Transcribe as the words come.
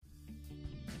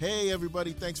Hey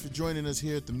everybody, thanks for joining us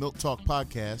here at the Milk Talk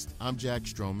Podcast. I'm Jack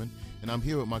Stroman, and I'm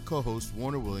here with my co-hosts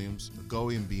Warner Williams,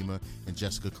 Agoy Mbima, and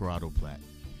Jessica Corrado Platt.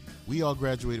 We all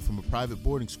graduated from a private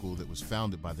boarding school that was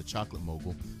founded by the chocolate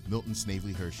mogul Milton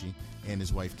Snavely Hershey and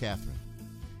his wife Catherine.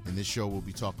 In this show, we'll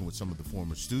be talking with some of the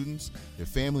former students, their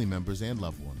family members, and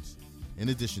loved ones, in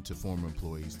addition to former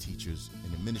employees, teachers,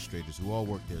 and administrators who all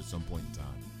worked there at some point in time.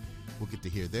 We'll get to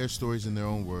hear their stories in their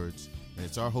own words, and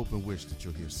it's our hope and wish that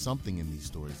you'll hear something in these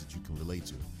stories that you can relate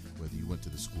to, whether you went to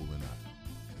the school or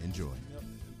not. Enjoy.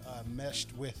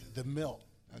 Meshed with the milk.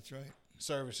 That's right.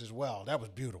 Service as well. That was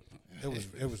beautiful.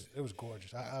 It was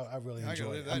gorgeous. I really I enjoyed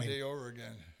gotta it. live that day over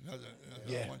again. Not that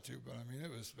Yeah. I want to, but I mean,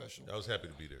 it was special. I was happy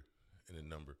to be there in a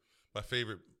number. My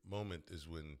favorite moment is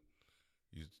when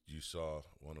you saw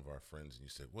one of our friends and you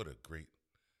said, "What a great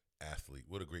athlete!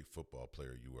 What a great football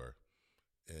player you are!"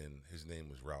 And his name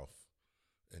was Ralph.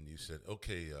 And you said,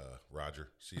 "Okay, Roger,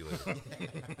 see you later."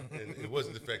 And it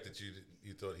wasn't the fact that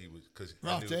you thought he was, because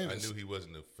I knew he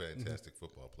wasn't a fantastic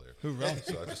football player. Who, Ralph?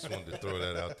 So I just wanted to throw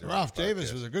that out there. Ralph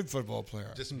Davis was a good football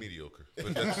player. Just mediocre.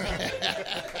 But that's,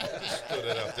 just throw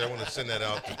that out there. I want to send that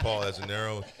out to Paul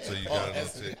Azanero so you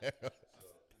guys know it.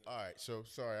 All right, so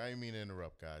sorry, I didn't mean to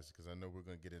interrupt, guys, because I know we're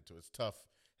going to get into it. It's tough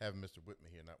having Mr.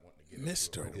 Whitman here not wanting to get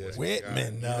Mr. into it.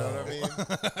 Whitman, You know what I mean?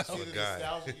 You see the guy.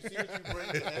 nostalgia? You see what you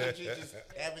bring, the energy, just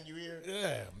having you here?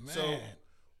 Yeah, man. So,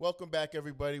 welcome back,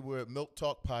 everybody. We're at Milk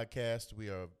Talk Podcast. We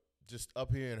are just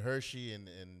up here in Hershey, and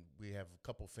we have a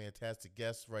couple fantastic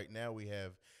guests. Right now, we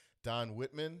have Don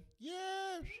Whitman. Yeah.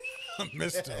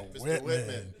 Mr. Mr.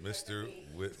 Whitman.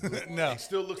 Mr. Whitman. No. He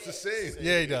still looks the same.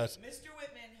 Yeah, he does. Mr.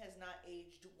 Whitman has not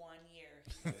aged 1 year.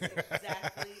 He's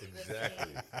exactly the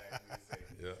same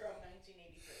Yeah. from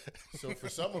 1983. So for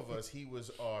some of us, he was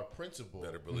our principal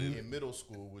Better believe in middle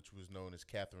school, which was known as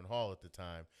Catherine Hall at the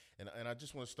time. And I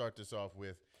just want to start this off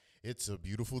with, "It's a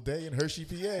beautiful day in Hershey,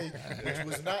 PA," which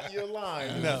was not your line.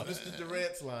 It was Mr.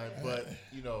 Durant's line. But,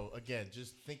 again,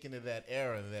 just thinking of that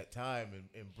era and that time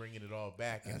and bringing it all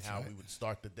back and how we would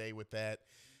start the day with that.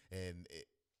 And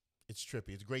it's trippy.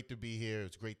 It's great to be here.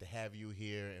 It's great to have you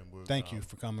here. And we're Thank you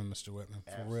for coming, Mr. Whitman.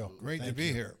 For real. Absolutely. Great to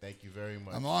be here. Thank you very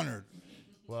much. I'm honored.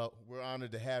 Well, we're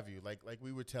honored to have you. Like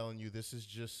we were telling you, this is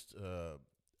just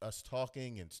us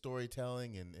talking and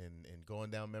storytelling and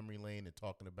going down memory lane and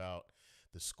talking about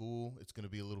the school. It's going to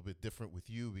be a little bit different with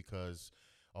you because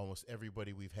almost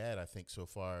everybody we've had, I think, so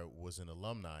far was an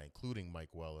alumni, including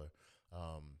Mike Weller,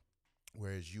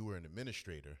 whereas you were an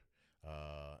administrator.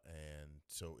 And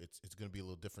so it's going to be a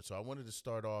little different. So I wanted to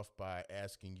start off by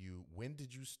asking you, when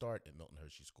did you start at Milton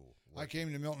Hershey School? I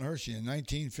came to Milton Hershey in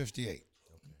 1958.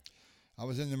 I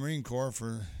was in the Marine Corps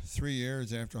for 3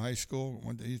 years after high school,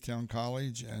 went to Easttown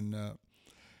College, and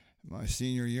my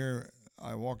senior year,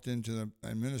 I walked into the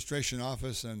administration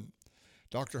office, and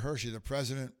Dr. Hershey, the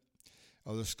president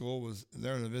of the school, was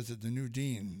there to visit the new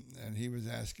dean, and he was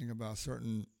asking about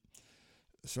certain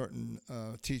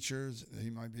teachers that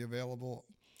he might be available,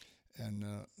 and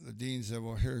the dean said,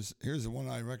 "Well, here's the one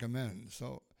I recommend."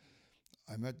 So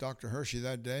I met Dr. Hershey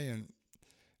that day, and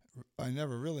I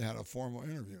never really had a formal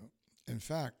interview. In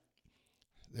fact,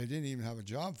 they didn't even have a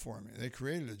job for me. They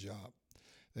created a job.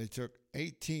 They took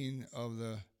 18 of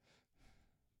the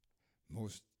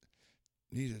most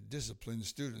needed disciplined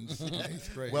students in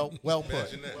 8th grade. Well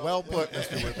put. Well put,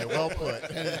 Mr. Whitman. Well put.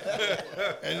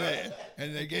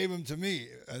 and they gave them to me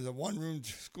as a one-room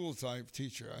school type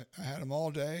teacher. I had them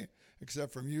all day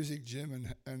except for music,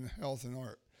 gym, and health and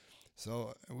art.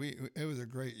 So it was a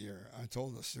great year. I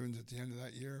told the students at the end of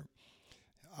that year,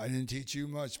 "I didn't teach you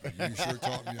much, but you sure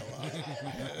taught me a lot."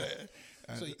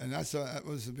 And that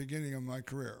was the beginning of my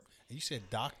career. You said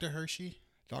Dr. Hershey?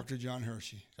 Dr. John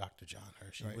Hershey. Dr. John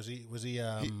Hershey. Right. Was he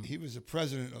He was the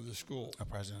president of the school. a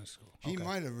president of school? He Okay.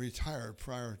 might have retired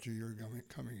prior to your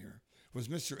coming here. Was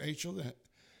Mr. Achel the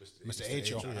Mr.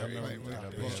 H.O. I remember Right,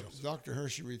 Dr. well, H.O. Dr.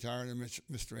 Hershey retired and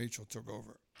Mr. Achel took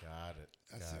over. Got it.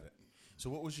 That's Got it. it. So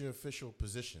what was your official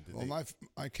position?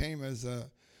 I came as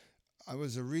I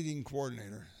was a reading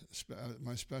coordinator.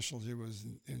 My specialty was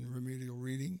in remedial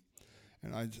reading,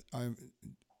 and I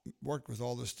worked with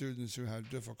all the students who had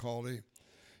difficulty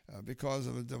because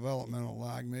of a developmental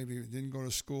lag. Maybe didn't go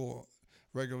to school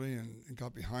regularly and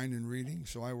got behind in reading,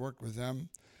 so I worked with them.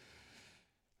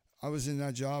 I was in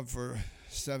that job for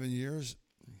 7 years,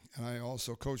 and I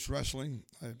also coached wrestling.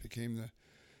 I became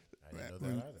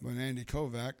when Andy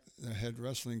Kovac, the head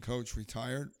wrestling coach,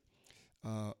 retired.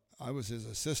 I was his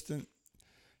assistant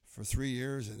for 3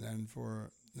 years, and then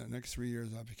for the next 3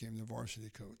 years, I became the varsity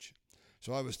coach.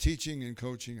 So I was teaching and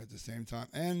coaching at the same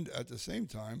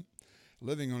time,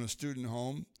 living on a student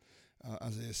home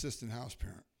as the assistant house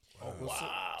parent. Wow. Oh, Well,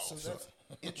 wow. So that's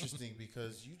interesting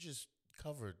because you just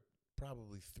covered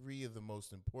probably three of the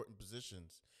most important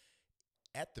positions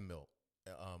at the Milt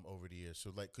over the years.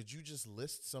 So, like, could you just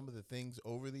list some of the things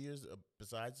over the years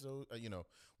besides those?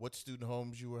 What student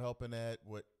homes you were helping at?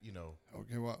 What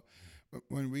Okay, well,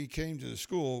 when we came to the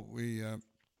school, we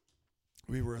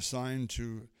were assigned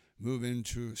to move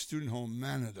into student home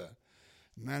Manada.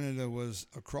 Manada was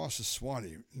across the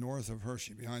Swati, north of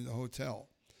Hershey, behind the hotel.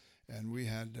 And we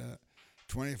had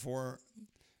 24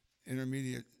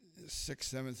 intermediate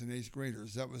 6th, 7th, and 8th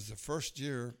graders. That was the first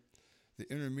year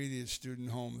the intermediate student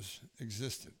homes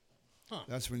existed. Huh.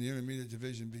 That's when the intermediate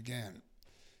division began.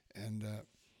 And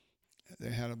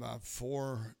they had about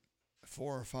four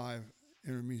or five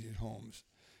intermediate homes.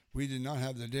 We did not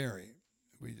have the dairy.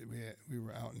 We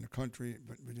were out in the country,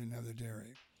 but we didn't have the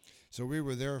dairy. So we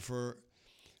were there for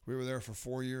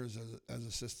 4 years as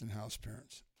assistant house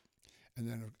parents, and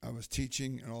then I was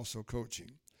teaching and also coaching.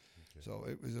 Okay. So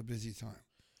it was a busy time.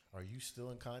 Are you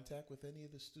still in contact with any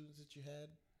of the students that you had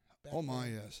back Oh my,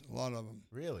 then? yes, a lot of them.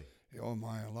 Really? Oh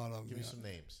my, a lot of them. Give me yeah. some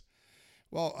names.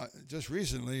 Well, just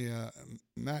recently,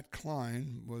 Matt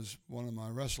Klein was one of my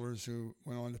wrestlers who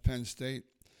went on to Penn State,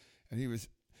 and he was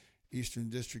Eastern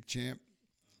District champ,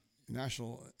 in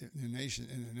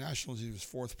the nationals. He was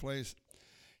 4th place.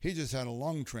 He just had a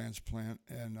lung transplant,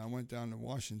 and I went down to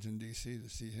Washington D.C. to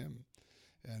see him,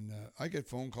 and I get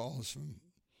phone calls from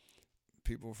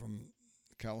people from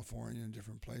California and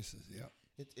different places. Yeah.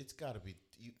 It's got to be.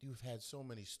 You've had so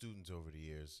many students over the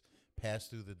years pass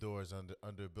through the doors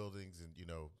under buildings and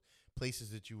places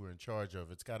that you were in charge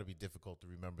of. It's got to be difficult to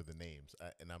remember the names,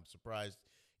 and I'm surprised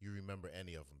you remember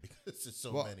any of them because there's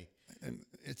so many. And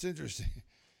it's interesting.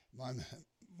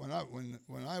 When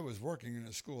I was working in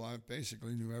a school, I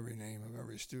basically knew every name of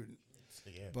every student.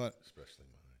 Yeah, but Especially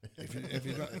mine.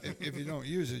 if you don't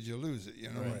use it, you lose it.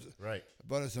 right.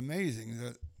 But it's amazing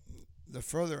that the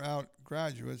further out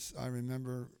graduates I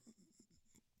remember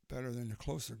better than the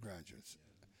closer graduates.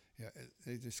 Yeah,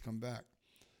 they just come back.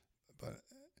 But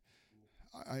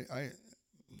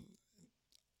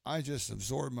I just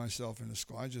absorbed myself in the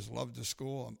school. I just loved the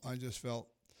school. I just felt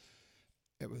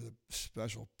it was a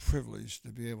special privilege to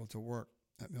be able to work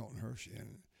at Milton Hershey,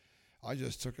 and I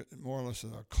just took it more or less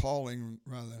as a calling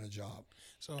rather than a job.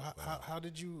 So how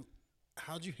did you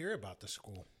hear about the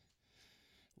school?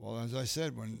 Well, as I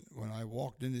said, when I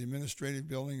walked into the administrative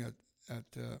building at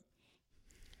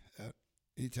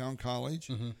E-Town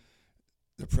College,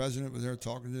 the president was there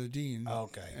talking to the dean.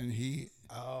 Okay. And he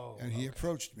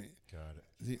approached me. Got it.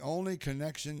 The only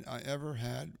connection I ever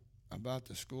had about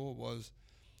the school was,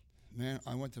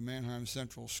 I went to Manheim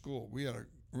Central School. We had a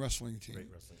wrestling team.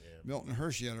 Great wrestling. Yeah. Milton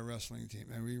Hershey had a wrestling team,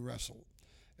 and we wrestled.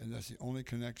 And that's the only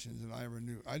connections that I ever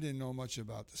knew. I didn't know much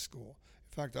about the school.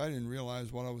 In fact, I didn't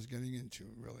realize what I was getting into,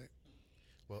 really.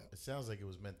 Well, it sounds like it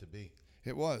was meant to be.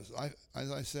 It was.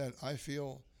 As I said, I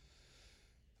feel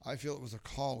it was a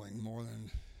calling more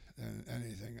than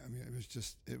anything. I mean,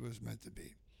 it was meant to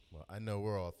be. Well, I know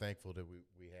we're all thankful that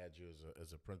we had you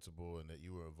as a principal and that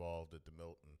you were involved at the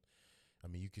Milton. I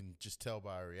mean, you can just tell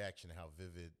by our reaction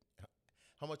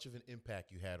how much of an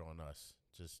impact you had on us,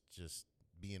 just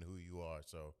being who you are.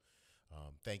 So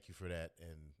thank you for that.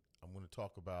 And I'm going to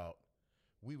talk about,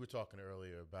 we were talking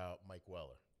earlier about Mike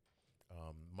Weller.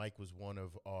 Mike was one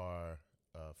of our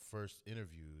first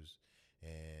interviews,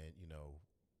 and,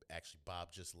 actually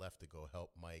Bob just left to go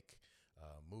help Mike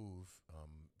move.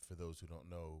 For those who don't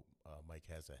know, Mike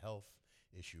has a health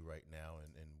issue right now,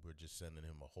 and we're just sending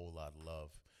him a whole lot of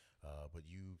love. But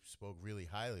you spoke really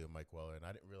highly of Mike Weller, and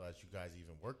I didn't realize you guys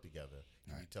even worked together.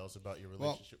 Can you tell us about your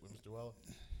relationship with Mr. Weller?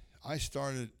 I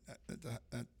started at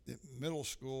the middle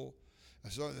school. I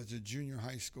started at the junior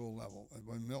high school level.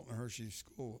 When Milton Hershey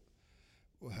School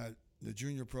had the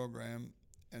junior program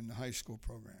and the high school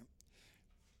program.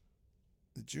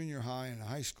 The junior high and the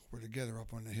high school were together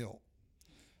up on the hill.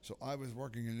 So I was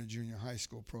working in the junior high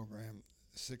school program,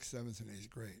 6th, 7th, and 8th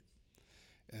grade.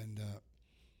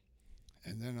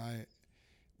 And then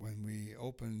when we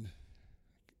opened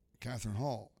Catherine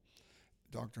Hall,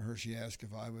 Dr. Hershey asked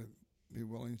if I would be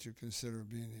willing to consider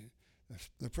being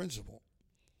the principal.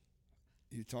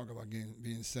 You talk about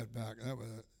being set back.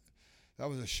 That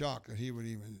was a shock that he would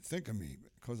even think of me,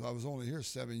 because I was only here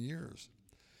 7 years.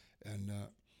 And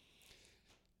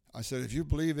I said, if you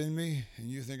believe in me and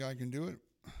you think I can do it,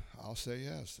 I'll say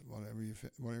yes, whatever you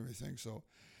think. So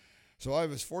I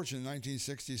was fortunate in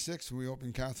 1966 when we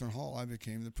opened Catherine Hall. I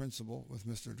became the principal with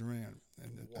Mr. Duran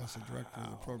and as the director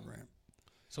of the program.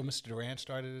 So Mr. Duran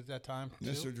started at that time too?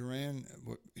 Mr. Duran,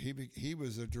 he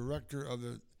was the director of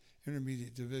the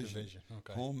intermediate division.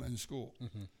 Okay. Home and school.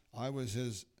 Mm-hmm. I was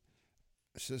his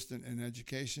assistant in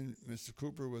education. Mr.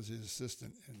 Cooper was his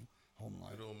assistant in home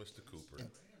life. Good old Mr. Cooper.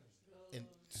 And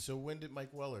so when did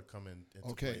Mike Weller come into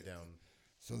Okay. play down?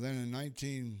 So then in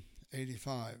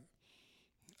 1985,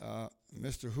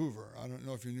 Mr. Hoover, I don't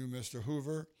know if you knew Mr.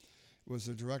 Hoover, was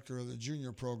the director of the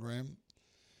junior program.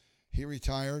 He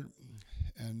retired,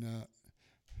 and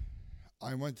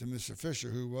I went to Mr. Fisher,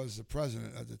 who was the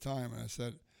president at the time, and I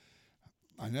said,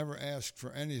 I never asked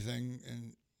for anything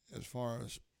in as far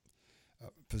as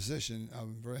position.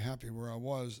 I'm very happy where I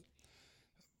was,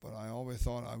 but I always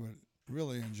thought I would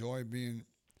really enjoy being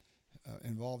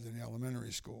involved in the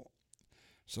elementary school.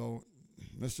 So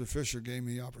Mr. Fisher gave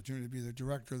me the opportunity to be the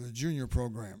director of the junior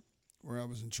program, where I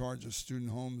was in charge of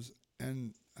student homes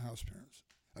and house parents.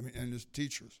 And his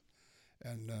teachers.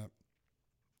 And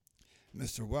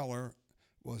Mr. Weller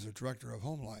was the director of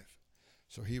home life,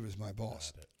 so he was my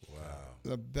boss. Wow.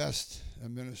 The best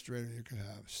administrator you could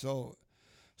have. So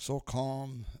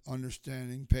calm,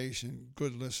 understanding, patient,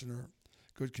 good listener,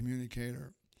 good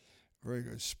communicator, very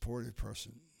good supportive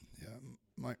person.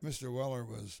 Yeah, Mr. Weller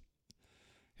was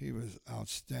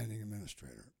outstanding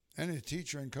administrator and a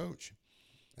teacher and coach.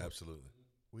 Absolutely.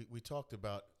 We talked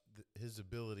about his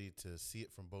ability to see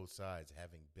it from both sides,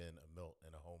 having been a Milt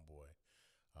and a homeboy,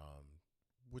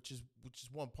 which is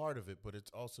one part of it, but it's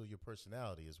also your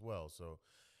personality as well. So,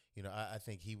 I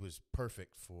think he was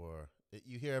perfect for.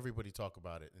 You hear everybody talk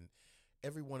about it, and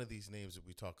every one of these names that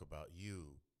we talk about,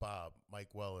 you, Bob,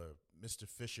 Mike Weller, Mr.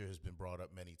 Fisher has been brought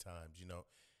up many times.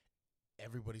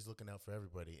 Everybody's looking out for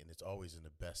everybody, and it's always in the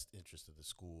best interest of the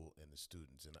school and the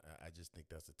students. And I just think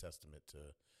that's a testament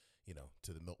to,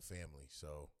 to the Milt family.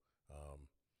 So,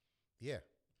 yeah.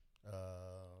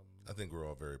 I think we're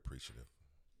all very appreciative.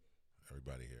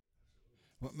 Everybody here.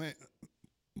 Well,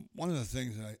 one of the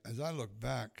things that as I look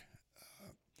back,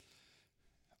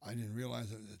 I didn't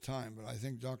realize it at the time, but I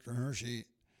think Dr. Hershey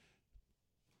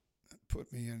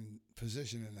put me in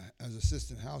position as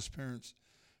assistant house parents,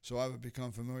 so I would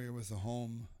become familiar with the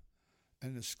home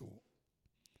and the school.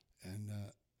 And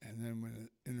then when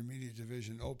the intermediate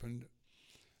division opened,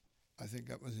 I think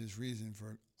that was his reason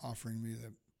for offering me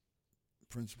the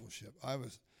principalship. I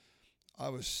was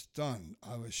stunned.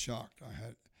 I was shocked.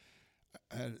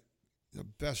 I had the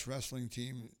best wrestling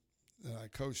team that I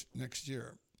coached next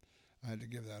year. I had to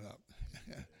give that up.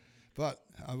 But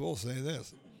I will say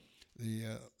this: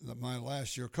 my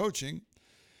last year coaching,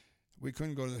 we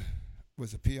couldn't go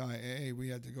with the PIAA. We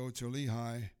had to go to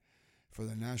Lehigh for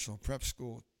the National Prep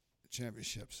School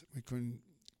Championships. We couldn't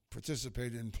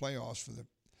participate in playoffs for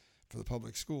the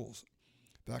public schools.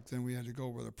 Back then, we had to go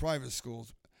with the private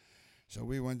schools. So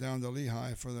we went down to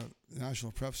Lehigh for the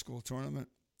National Prep School tournament,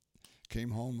 came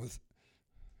home with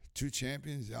 2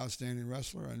 champions, the outstanding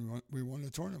wrestler, and we won the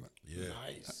tournament. Yeah.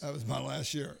 Nice. That was my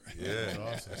last year. Yeah.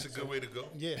 Awesome. That's a good way to go.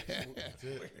 Yeah.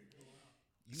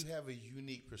 You have a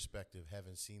unique perspective,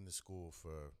 having seen the school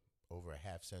for over a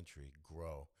half century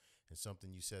grow. And something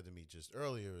you said to me just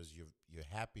earlier is you're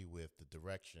happy with the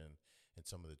direction and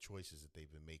some of the choices that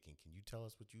they've been making. Can you tell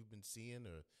us what you've been seeing,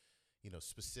 or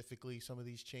specifically some of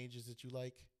these changes that you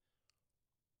like?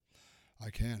 I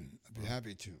can. I'd be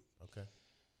happy to. Okay.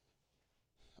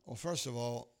 Well, first of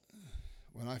all,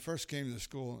 when I first came to the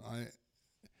school,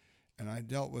 I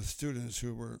dealt with students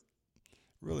who were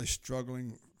really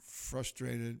struggling,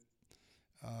 frustrated.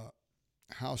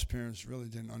 House parents really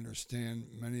didn't understand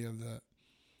many of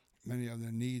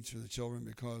the needs for the children,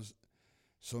 because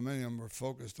so many of them were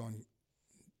focused on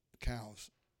cows,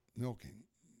 milking,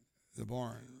 the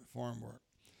barn, farm work,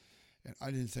 and I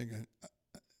didn't think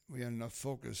we had enough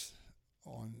focus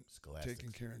on Scholastics.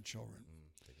 taking care of children.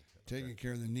 Taking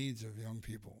Care of the needs of young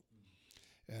people.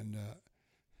 And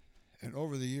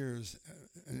over the years,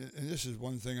 and this is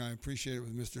one thing I appreciated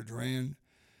with Mr. Duran,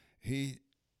 he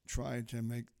tried to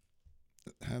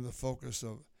have the focus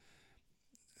of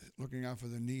looking out for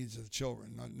the needs of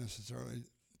children, not necessarily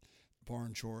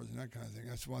barn chores and that kind of thing.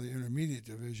 That's why the intermediate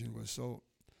division was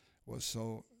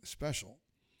so special,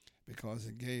 because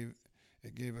it gave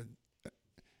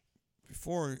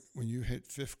before, when you hit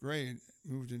 5th grade,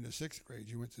 moved into 6th grade,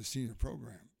 you went to the senior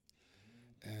program.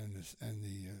 And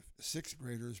the 6th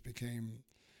graders became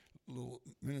little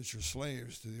miniature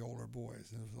slaves to the older boys.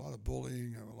 There was a lot of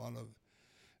bullying,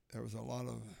 there was a lot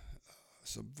of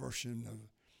subversion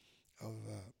of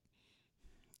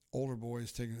older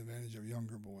boys taking advantage of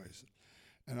younger boys.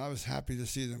 And I was happy to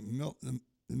see the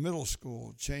middle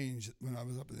school change when I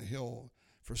was up in the Hill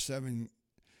for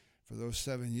those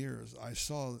 7 years. I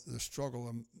saw the struggle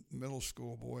of middle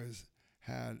school boys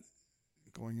had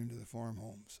going into the farm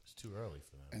homes. It's too early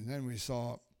for that. And then we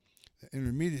saw the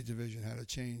intermediate division had a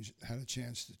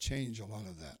chance to change a lot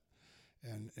of that.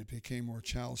 and it became more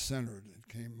child-centered. It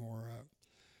became more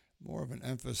of an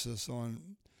emphasis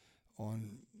on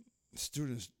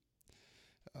students'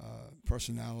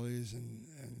 personalities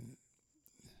and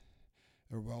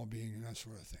their well-being and that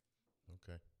sort of thing.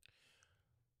 Okay.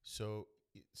 So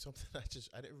something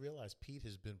I didn't realize Pete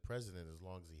has been president as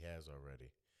long as he has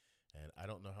already. And I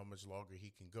don't know how much longer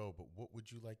he can go, but what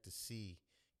would you like to see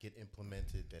get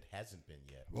implemented that hasn't been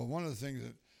yet? Well, one of the things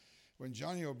that when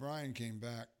Johnny O'Brien came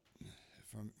back,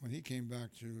 when he came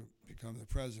back to become the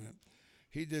president,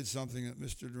 he did something that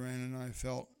Mr. Duran and I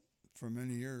felt for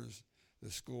many years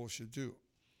the school should do,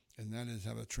 and that is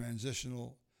have a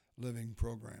transitional living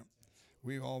program.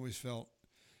 We always felt,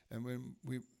 and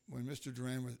when Mr.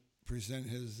 Duran would present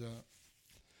his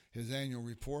annual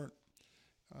report,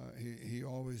 he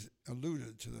always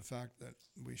alluded to the fact that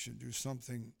we should do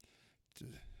something to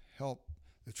help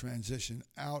the transition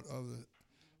out of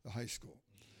the high school.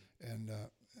 And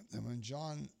when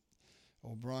John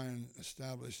O'Brien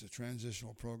established the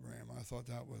transitional program, I thought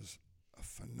that was a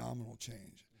phenomenal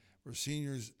change, where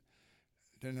seniors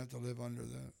didn't have to live under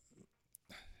the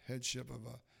headship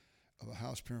of a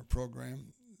house parent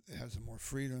program. They had some more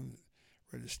freedom,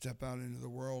 ready to step out into the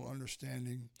world,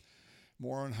 understanding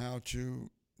more on how to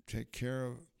take care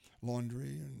of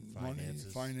laundry and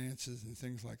finances and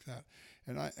things like that.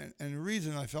 And the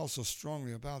reason I felt so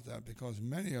strongly about that, because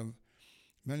many of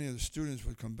the students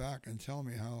would come back and tell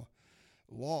me how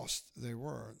lost they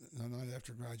were the night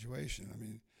after graduation. I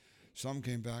mean, some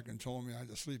came back and told me I had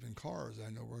to sleep in cars. I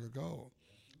know where to go,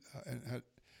 and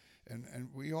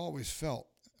I always felt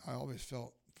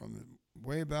from the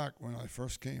way back when I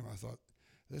first came, I thought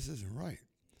this isn't right.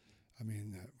 I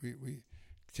mean, we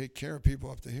take care of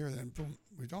people up to here, then boom,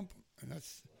 we dump them,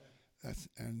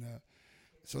 and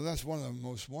so that's one of the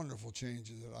most wonderful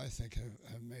changes that I think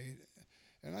have made,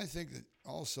 and I think that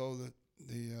also that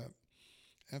the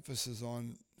emphasis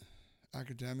on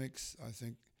academics. I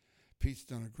think Pete's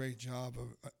done a great job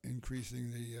of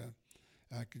increasing the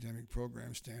academic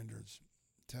program standards,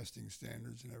 testing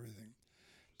standards, and everything.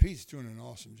 Pete's doing an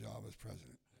awesome job as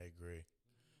president. I agree.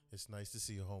 It's nice to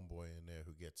see a homeboy in there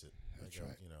who gets it. That's like,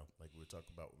 right. You know, like we were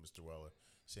talking about with Mr. Weller.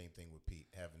 Same thing with Pete.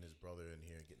 Having his brother in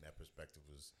here and getting that perspective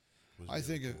was I really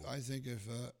think cool.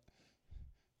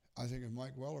 if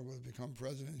Mike Weller would have become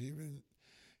president, he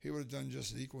would have done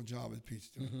just an equal job as Pete's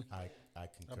doing. I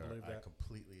concur. believe I that.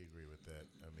 completely agree with that.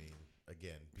 I mean,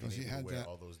 again, being 'Cause he able had to wear that-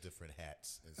 all those different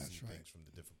hats and That's see right. things from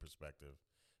the different perspective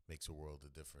makes a world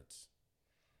of difference.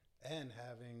 And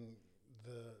having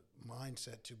the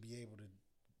mindset to be able to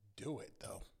do it,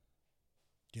 though.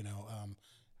 You know,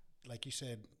 like you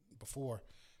said before,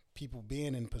 people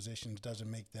being in positions doesn't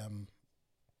make them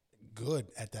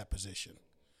good at that position.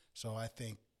 So I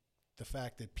think the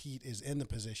fact that Pete is in the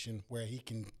position where he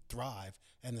can thrive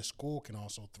and the school can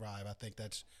also thrive, I think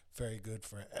that's very good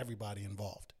for everybody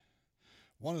involved.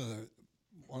 One of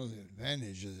the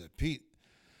advantages that Pete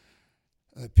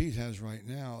has right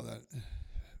now, that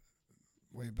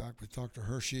way back with Dr.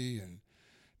 Hershey and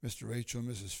Mr. Rachel,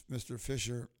 Mr.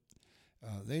 Fisher,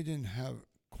 they didn't have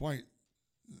quite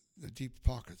the deep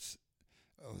pockets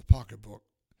of the pocketbook.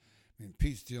 I mean,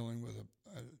 Pete's dealing with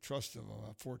a trust of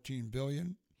about $14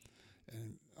 billion,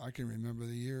 and I can remember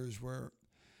the years where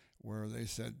they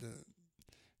said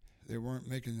they weren't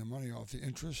making the money off the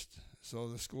interest, so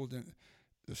the school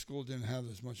didn't have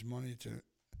as much money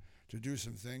to do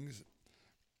some things.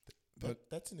 But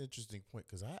That's an interesting point,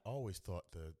 because I always thought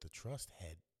the trust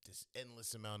had this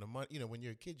endless amount of money. You know, when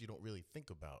you're a kid, you don't really think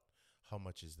about how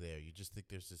much is there. You just think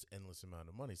there's this endless amount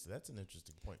of money. So that's an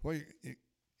interesting point. well,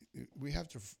 we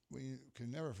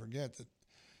can never forget that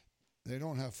they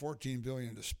don't have $14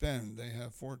 billion to spend. They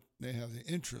have the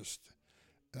interest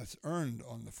that's earned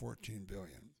on the $14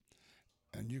 billion,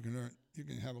 and you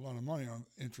can have a lot of money on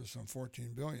interest on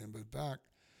 $14 billion. But back,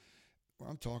 what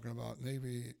I'm talking about,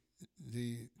 maybe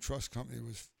the trust company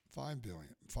was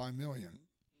 $5 million.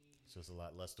 So it's a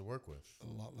lot less to work with.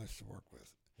 A lot less to work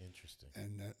with. Interesting.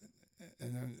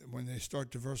 And then when they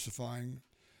start diversifying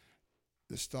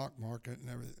the stock market and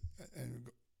everything, and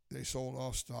they sold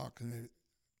off stock, and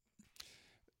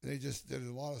they just did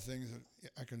a lot of things that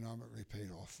economically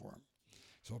paid off for them.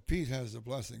 So Pete has the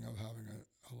blessing of having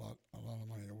a lot of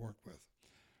money to work with.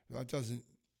 That doesn't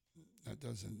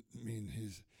mean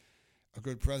he's a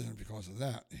good president because of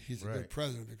that. He's a Right. good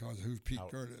president because of who Pete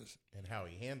Gert is. And how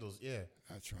he handles, yeah,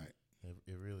 That's right.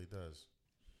 it really does.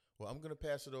 Well, I'm going to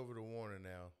pass it over to Warner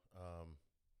now.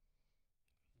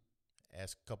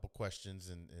 Ask a couple questions,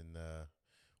 and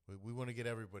we want to get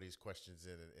everybody's questions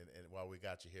in. And while we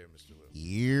got you here, Mr. Will.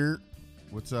 Here.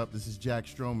 What's up? This is Jack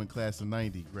Stroman, class of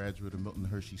 90, graduate of Milton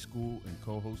Hershey School and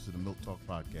co-host of the Milk Talk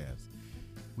podcast.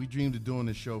 We dreamed of doing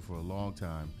this show for a long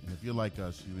time, and if you're like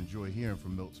us, you enjoy hearing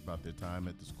from Milts about their time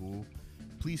at the school,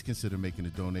 please consider making a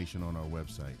donation on our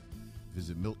website.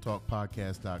 Visit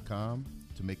milktalkpodcast.com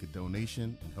to make a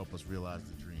donation and help us realize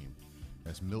the dream.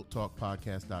 That's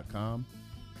milktalkpodcast.com,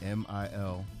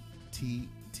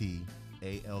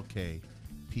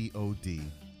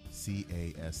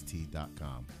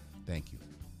 milktalkpodcast.com. Thank you.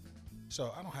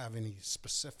 So I don't have any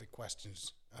specific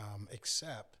questions,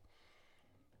 except,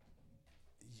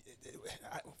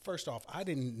 first off, I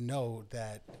didn't know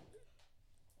that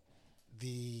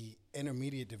the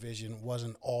intermediate division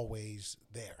wasn't always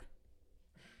there.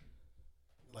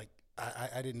 Like,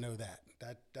 I didn't know that.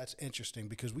 That's interesting,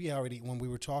 because we already, when we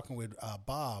were talking with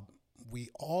Bob, we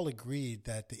all agreed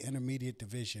that the intermediate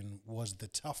division was the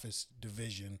toughest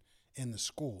division in the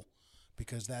school,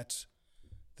 because that's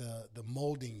the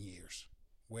molding years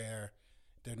where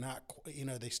they're not,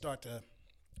 they start to,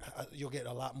 you'll get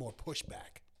a lot more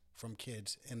pushback from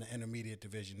kids in the intermediate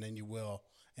division than you will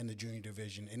in the junior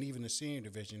division and even the senior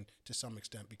division to some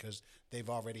extent, because they've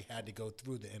already had to go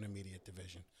through the intermediate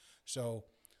division. So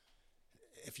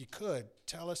if you could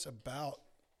tell us about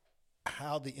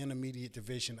how the intermediate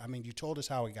division, I mean, you told us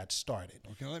how it got started.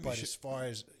 Okay, let me but as far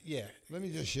as, let me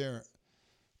just share.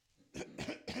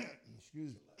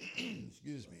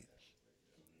 Excuse me.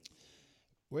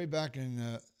 Way back in,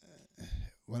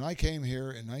 when I came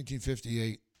here in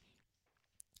 1958,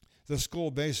 the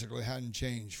school basically hadn't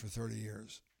changed for 30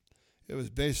 years. It was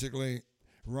basically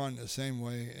run the same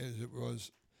way as it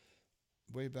was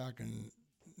way back in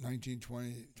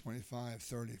 1920, 25,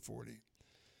 30, 40.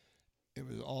 It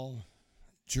was all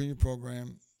junior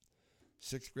program,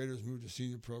 sixth graders moved to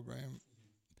senior program,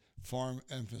 farm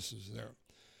emphasis there.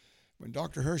 When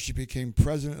Dr. Hershey became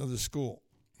president of the school,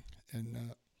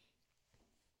 in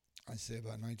I'd say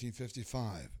about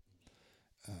 1955,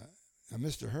 now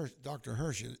Dr.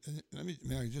 Hershey,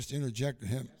 may I just interject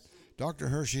him? Dr.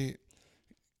 Hershey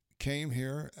came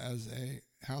here as a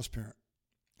house parent,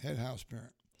 head house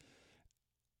parent,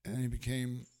 and he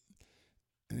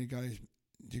got his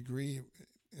degree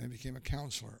and became a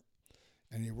counselor,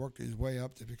 and he worked his way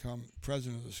up to become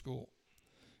president of the school.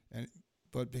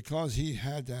 But because he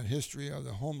had that history of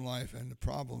the home life and the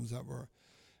problems that were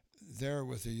there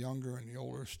with the younger and the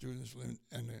older students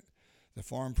and the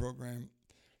farm program,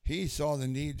 he saw the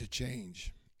need to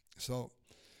change. So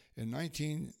in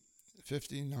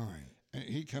 1959, and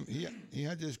he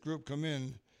had this group come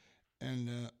in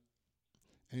and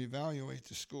evaluate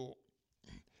the school.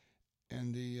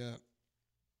 And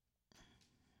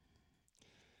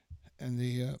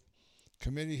the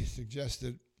committee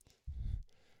suggested,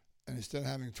 and instead of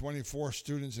having 24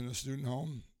 students in a student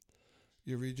home,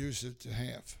 you reduce it to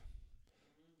half,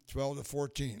 12 to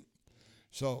 14.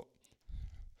 So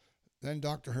then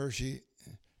Dr. Hershey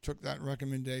took that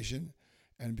recommendation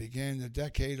and began the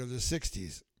decade of the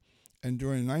 60s. And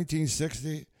during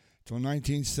 1960 to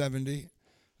 1970,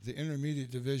 the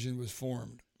intermediate division was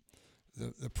formed.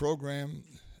 The program,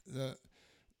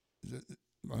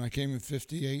 when I came in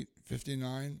 58,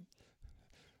 59,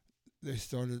 they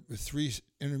started with 3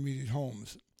 intermediate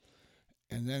homes.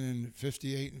 And then in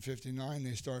 58 and 59,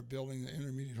 they started building the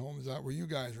intermediate homes out where you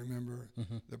guys remember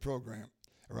the program,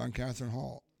 around Catherine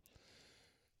Hall.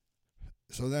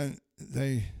 So then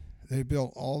they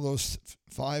built all those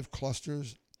 5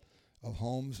 clusters of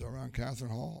homes around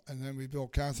Catherine Hall, and then we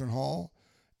built Catherine Hall,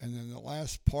 and then the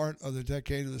last part of the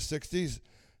decade of the 60s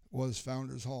was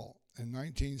Founders Hall. In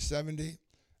 1970,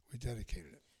 we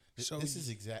dedicated it. So this is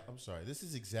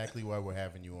exactly why we're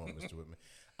having you on, Mr. Whitman.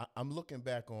 I'm looking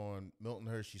back on Milton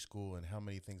Hershey School and how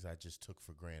many things I just took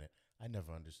for granted. I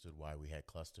never understood why we had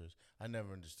clusters. I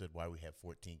never understood why we had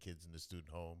 14 kids in the student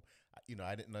home. I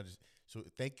didn't understand. So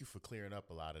thank you for clearing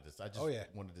up a lot of this. I just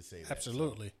wanted to say that.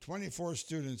 Absolutely. So, 24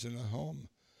 students in a home.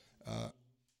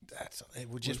 That's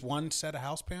just one set of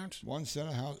house parents? One set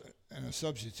of house and a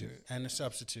substitute. And a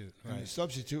substitute, right. And the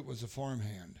substitute was a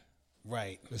farmhand.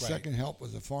 Right. The second help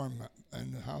was the farm,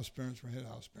 and the house parents were head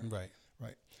house parents. Right.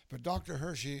 Right. But Dr.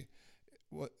 Hershey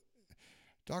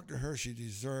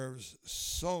deserves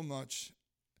so much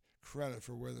credit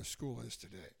for where the school is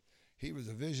today. He was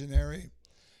a visionary,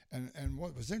 and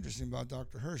what was interesting about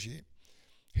Dr. Hershey,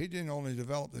 he didn't only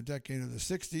develop the decade of the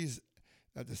 60s.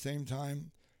 At the same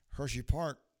time, Hershey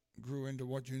Park grew into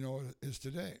what you know it is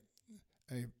today,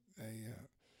 a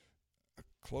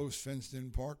closed,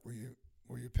 fenced-in park where you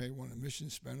pay one admission,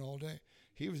 spend all day.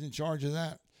 He was in charge of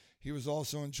that. He was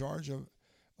also in charge of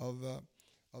the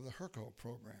HERCO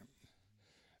program.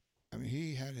 I mean,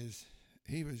 he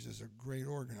was just a great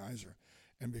organizer.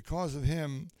 And because of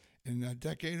him, in that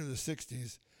decade of the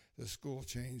 60s, the school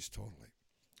changed totally.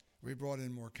 We brought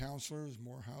in more counselors,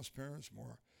 more house parents,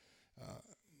 more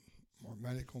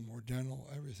medical, more dental,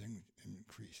 everything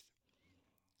increased.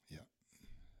 Yeah.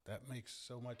 That makes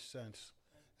so much sense.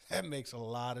 That makes a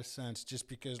lot of sense. Just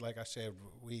because, like I said,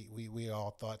 we all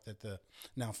thought that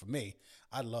now for me,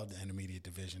 I love the intermediate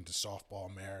division, the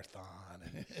softball marathon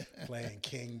and playing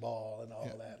king ball and all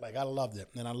that. Like, I loved it.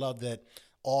 And I loved that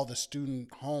all the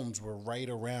student homes were right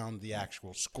around the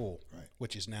actual school, Right.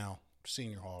 which is now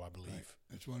Senior Hall, I believe. Right.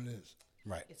 That's what it is.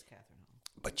 Right. It's Catherine Hall.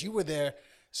 But you were there.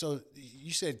 So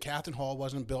you said Catherine Hall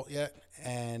wasn't built yet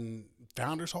and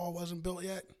Founders Hall wasn't built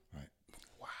yet? Right.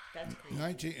 That's crazy.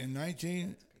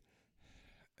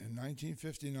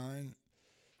 1959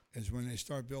 is when they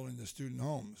start building the student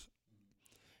homes.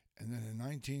 And then in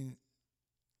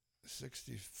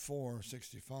 1964,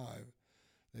 65,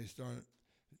 they start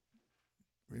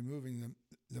removing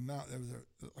the mountain. There was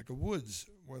like a woods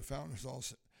where Founders Hall,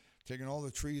 taking all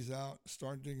the trees out,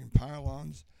 started digging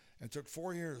pylons. And it took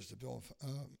 4 years to build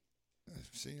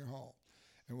Senior Hall.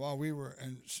 And while we were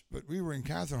in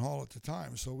Catherine Hall at the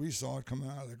time, so we saw it coming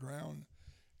out of the ground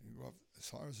and go up as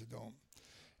far as the dome.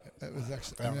 That was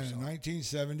excellent. And then in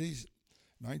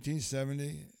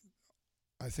 1970,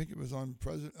 I think it was on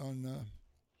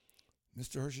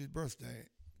Mr. Hershey's birthday,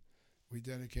 we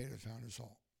dedicated Founders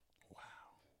Hall.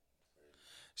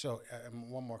 So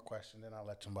one more question, then I'll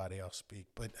let somebody else speak.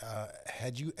 But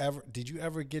did you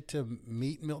ever get to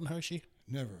meet Milton Hershey?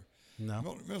 Never.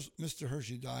 No. Mr.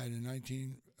 Hershey died in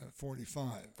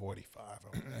 1945. 45.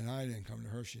 Okay. And I didn't come to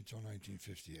Hershey until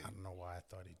 1958. I don't know why I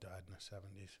thought he died in the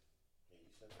 70s.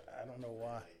 I don't know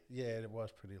why. Yeah, it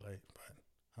was pretty late, but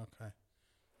okay.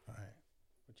 All right.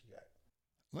 What you got?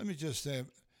 Let me just say,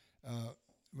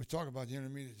 we talk about the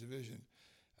intermediate division.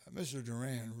 Mr.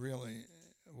 Duran really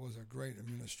was a great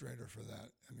administrator for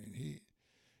that. I mean,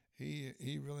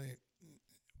 he really,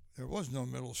 there was no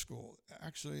middle school.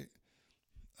 Actually,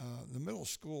 the middle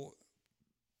school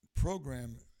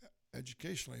program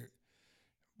educationally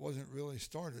wasn't really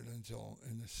started until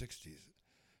in the 60s.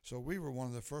 So we were one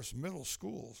of the first middle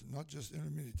schools, not just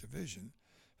intermediate division,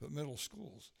 but middle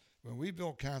schools. When we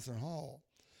built Catherine Hall,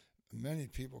 many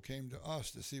people came to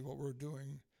us to see what we're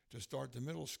doing to start the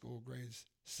middle school grades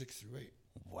 6 through 8.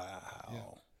 Wow.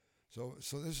 Yeah. So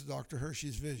this is Dr.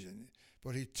 Hershey's vision,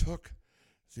 but he took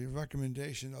the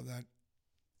recommendation of that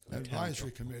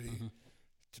advisory committee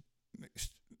to make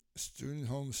student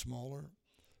homes smaller,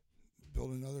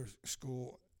 build another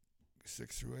school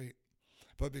 6 through 8.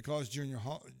 But because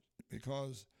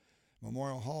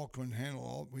Memorial Hall couldn't handle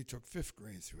all, we took 5th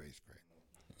grade through 8th grade.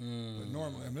 But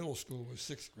normally a middle school was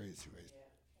 6th grade through 8th.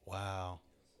 Wow.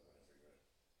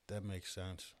 That makes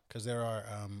sense. Because there are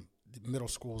middle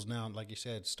schools now, like you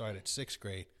said, start at 6th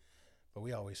grade, but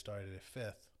we always started at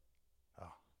 5th.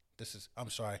 Oh,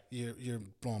 I'm sorry, you're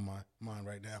blowing my mind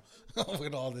right now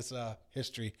with all this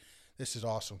history. This is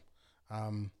awesome.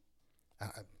 I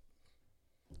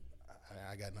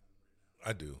got nothing.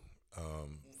 I do.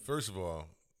 First of all,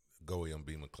 Goey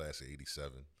Mbima class of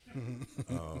 87.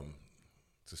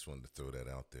 Just wanted to throw that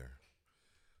out there.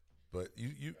 But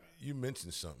you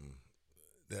mentioned something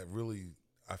that really,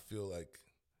 I feel like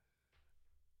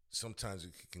sometimes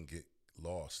it can get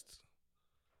lost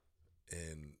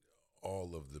in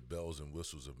all of the bells and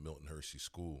whistles of Milton Hershey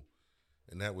School.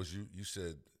 And that was, you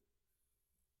said,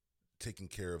 taking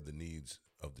care of the needs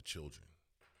of the children.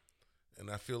 And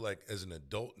I feel like as an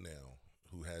adult now,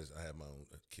 I have my own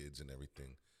kids and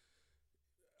everything,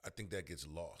 I think that gets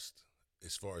lost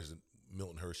as far as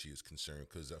Milton Hershey is concerned,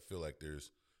 because I feel like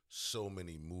there's so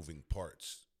many moving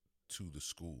parts to the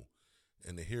school.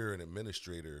 And to hear an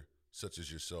administrator such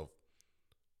as yourself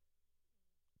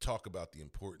talk about the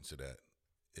importance of that,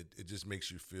 it just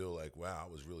makes you feel like,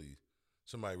 wow,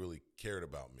 somebody really cared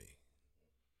about me.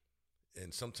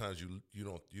 And sometimes you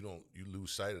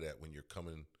lose sight of that when you're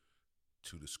coming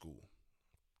to the school,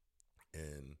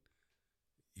 and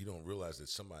you don't realize that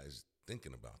somebody's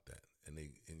thinking about that, and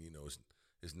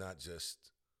it's not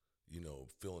just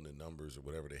filling the numbers or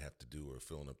whatever they have to do or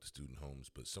filling up the student homes,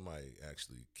 but somebody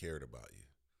actually cared about you.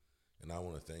 And I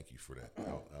want to thank you for that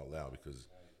out loud, because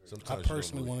sometimes I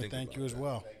personally want to thank you as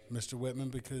well, Mr. Whitman,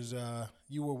 because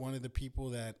you were one of the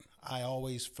people that I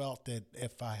always felt that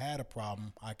if I had a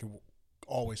problem, I could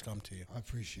always come to you. I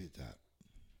appreciate that.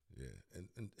 Yeah,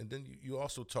 and then you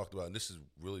also talked about, and this is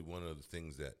really one of the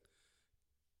things that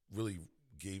really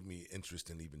gave me interest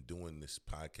in even doing this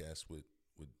podcast with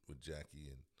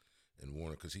Jackie and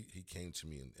Warner, because he came to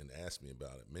me and asked me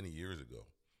about it many years ago.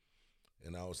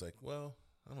 And I was like, well,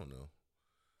 I don't know.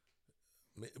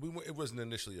 it wasn't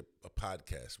initially a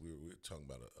podcast. We were talking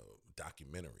about a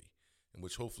documentary in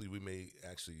which hopefully we may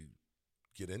actually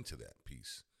get into that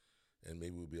piece, and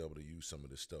maybe we'll be able to use some of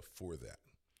this stuff for that.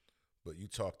 But you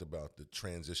talked about the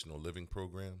transitional living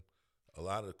program. A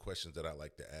lot of the questions that I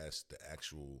like to ask the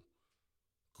actual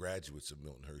graduates of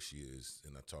Milton Hershey is,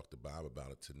 and I talked to Bob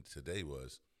about it today,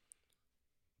 was,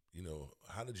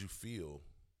 how did you feel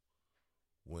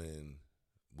when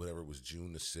whatever it was,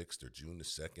 June the 6th or June the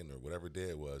 2nd or whatever day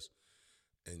it was,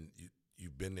 and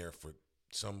you've been there for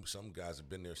some guys have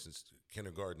been there since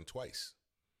kindergarten twice.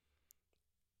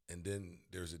 And then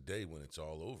there's a day when it's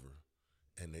all over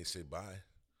and they say bye,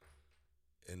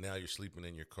 and now you're sleeping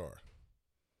in your car.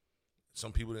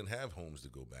 Some people didn't have homes to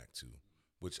go back to,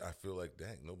 which I feel like,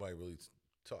 dang, nobody really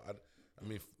taught. I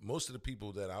mean, most of the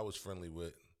people that I was friendly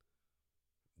with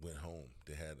went home.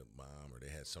 They had a mom or they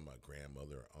had some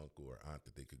grandmother or uncle or aunt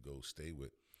that they could go stay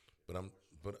with. But I'm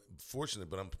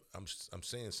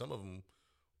saying some of them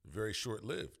very short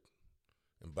lived.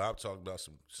 And Bob talked about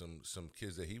some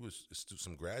kids that he was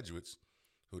some graduates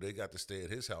who they got to stay at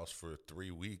his house for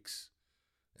 3 weeks,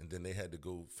 and then they had to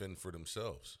go fend for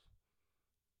themselves.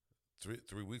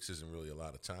 3 weeks isn't really a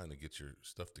lot of time to get your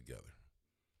stuff together,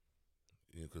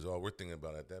 because all we're thinking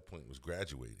about at that point was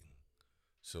graduating.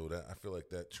 So that I feel like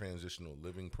that transitional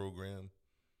living program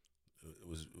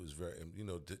was very,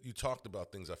 you talked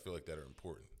about things I feel like that are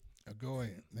important. Go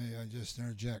ahead. May I just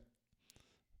interject?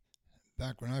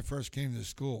 Back when I first came to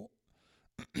school,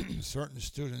 certain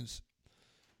students,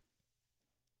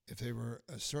 if they were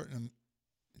a certain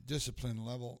discipline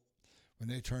level, when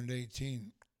they turned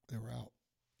 18, they were out,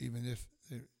 even if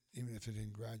they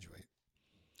didn't graduate.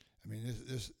 I mean,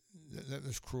 that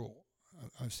was cruel.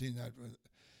 I've seen that.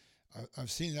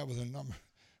 I've seen that with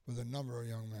a number of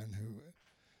young men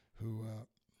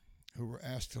who were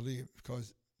asked to leave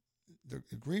because the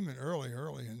agreement early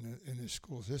in the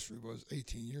school's history was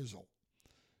 18 years old.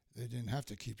 They didn't have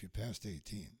to keep you past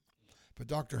 18. But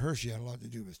Dr. Hershey had a lot to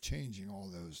do with changing all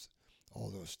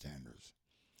those standards.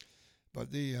 But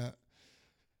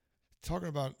talking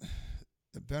about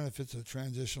the benefits of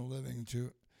transitional living,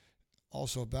 to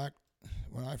also back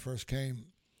when I first came,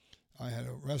 I had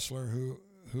a wrestler who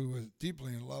was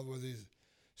deeply in love with his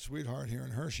sweetheart here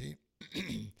in Hershey,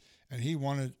 and he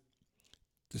wanted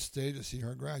to stay to see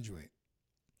her graduate.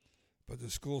 But the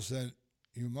school said,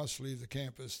 you must leave the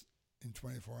campus in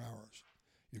 24 hours.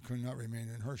 You could not remain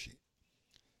in Hershey,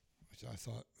 which I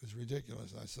thought was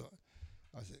ridiculous. I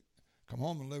said, come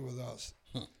home and live with us.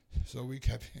 So we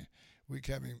kept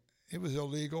him. It was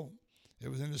illegal. It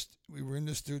was we were in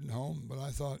the student home, but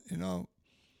I thought,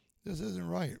 this isn't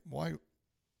right.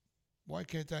 Why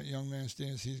can't that young man stay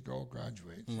and see his girl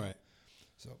graduate? Right.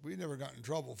 So we never got in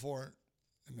trouble for it.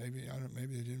 And maybe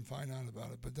they didn't find out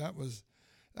about it. But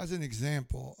that's an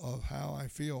example of how I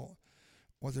feel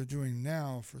what they're doing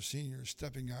now for seniors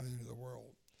stepping out into the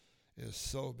world is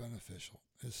so beneficial.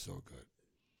 It's so good.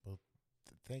 Well,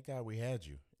 thank God we had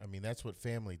you. I mean, that's what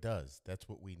family does. That's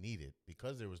what we needed.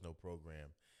 Because there was no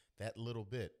program, the little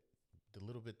bit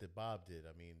that Bob did,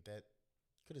 I mean, that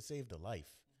could have saved a life.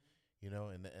 And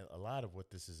a lot of what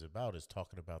this is about is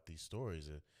talking about these stories.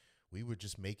 We were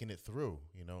just making it through.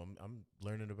 I'm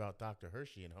learning about Dr.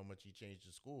 Hershey and how much he changed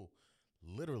the school.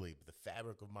 Literally, the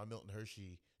fabric of my Milton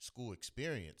Hershey school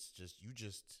experience. You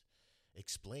just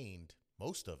explained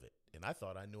most of it, and I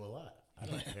thought I knew a lot. I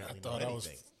don't apparently know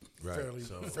anything.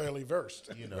 Fairly versed.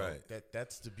 Right.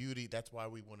 That's the beauty. That's why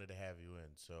we wanted to have you in.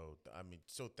 So I mean,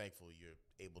 so thankful you're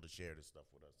able to share this stuff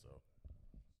with us. So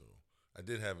I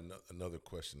did have another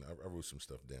question. I wrote some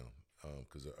stuff down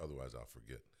because otherwise I'll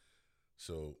forget.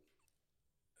 So,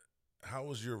 how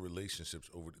was your relationships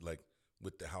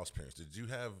with the house parents? Did you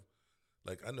have,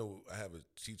 I know I have a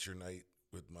teacher night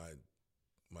with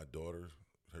my daughter,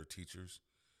 her teachers.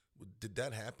 Did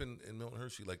that happen in Milton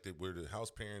Hershey? Where the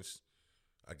house parents,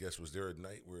 I guess, was there a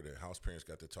night where the house parents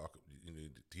got to talk, the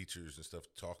teachers and stuff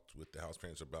talked with the house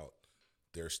parents about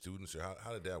their students, or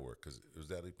how did that work? Because was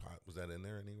that in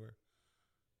there anywhere?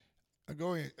 I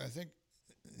think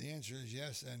the answer is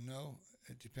yes and no.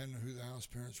 It depended on who the house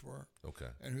parents were, okay,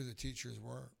 and who the teachers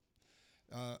were.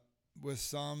 With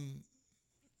some,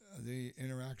 the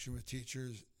interaction with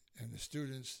teachers and the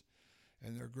students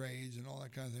and their grades and all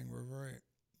that kind of thing were very,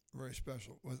 very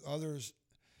special. With others,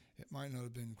 it might not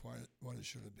have been quite what it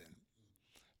should have been.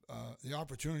 The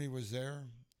opportunity was there.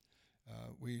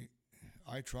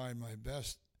 I tried my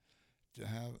best to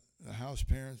have the house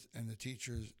parents and the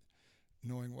teachers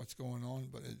knowing what's going on,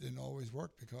 but it didn't always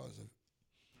work because of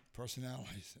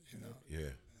personalities, Yeah.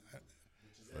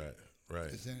 Right.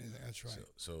 It's anything. That's right.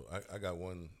 So I got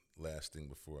one last thing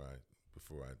before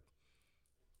I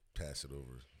pass it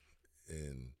over.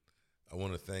 And I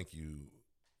want to thank you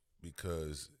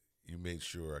because you made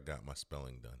sure I got my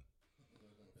spelling done.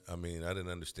 I mean, I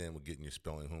didn't understand what getting your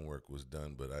spelling homework was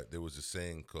done, but there was a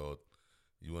saying called,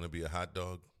 "You want to be a hot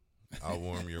dog? I'll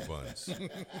warm your buns."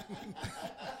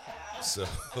 So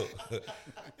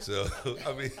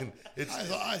I mean,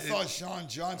 I thought Sean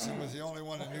Johnson was the only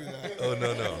one who knew that. Oh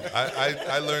no!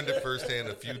 I learned it firsthand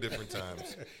a few different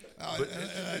times.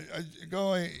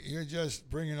 Goey, you're just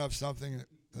bringing up something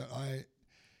that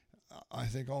I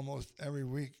think almost every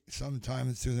week,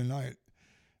 sometimes through the night,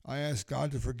 I ask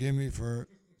God to forgive me for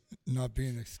not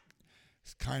being as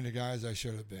kind of guy as I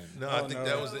should have been. No, I think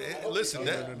that was listen.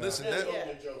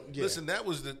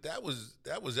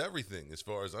 That was everything as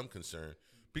far as I'm concerned,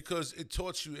 because it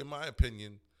taught you, in my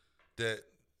opinion, that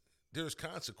there's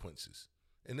consequences,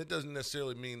 and it doesn't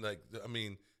necessarily mean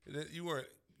you weren't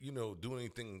doing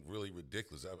anything really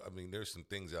ridiculous. I mean, there's some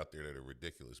things out there that are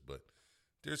ridiculous, but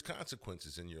there's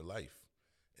consequences in your life.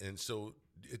 And so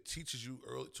it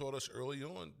taught us early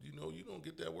on, you don't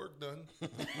get that work done.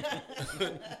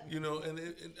 And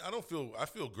I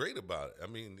feel great about it. I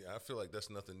mean, I feel like that's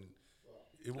nothing.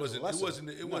 It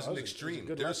wasn't extreme.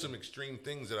 There's some extreme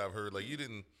things that I've heard. Like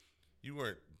you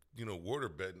weren't,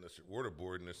 waterboarding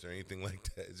us or anything like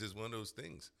that. It's just one of those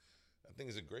things. I think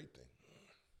it's a great thing.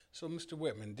 So, Mr.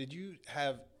 Whitman, did you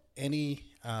have any,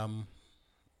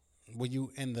 were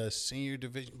you in the senior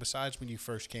division, besides when you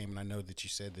first came, and I know that you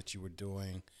said that you were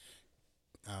doing,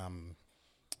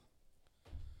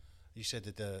 you said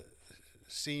that the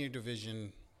senior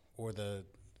division or the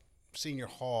senior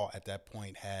hall at that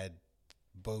point had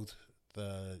both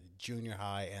the junior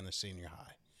high and the senior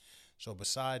high. So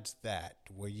besides that,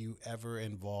 were you ever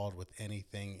involved with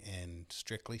anything in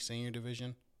strictly senior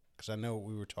division? Because I know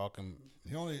we were talking,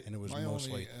 and it was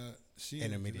mostly senior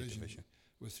intermediate division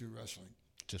was through wrestling.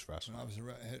 Just wrestling.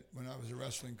 When I was a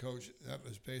wrestling coach, that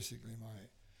was basically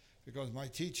because my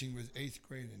teaching was 8th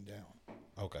grade and down.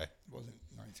 Okay. It wasn't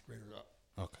 9th grade or up.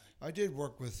 Okay. I did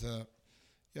work with,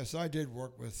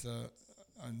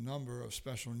 a number of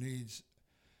special needs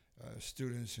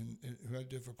students who had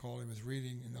difficulty with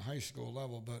reading in the high school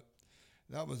level, but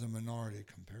that was a minority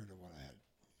compared to what I had.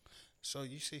 So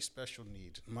you say special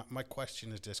needs. My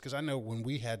question is this, because I know when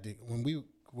we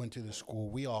went to the school,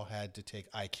 we all had to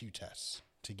take IQ tests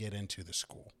to get into the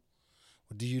school.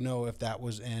 Do you know if that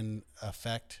was in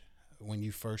effect when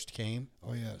you first came?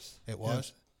 Oh, yes. It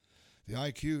was? Yes.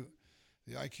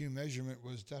 The IQ measurement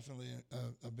was definitely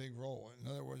a big role. In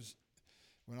other words,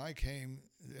 when I came,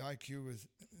 the IQ was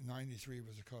 93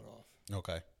 was a cutoff.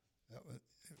 Okay. That was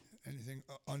anything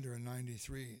under a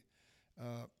 93.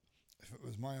 If it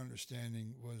was my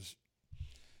understanding, was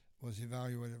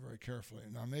evaluated very carefully.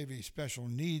 Now, maybe special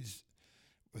needs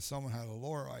with someone had a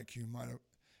lower IQ might have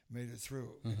made it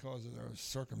through because of their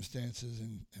circumstances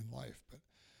in life.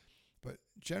 But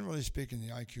generally speaking,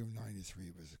 the IQ of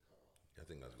 93 was. I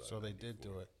think that's about so they did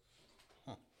do it.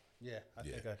 Huh. Yeah, I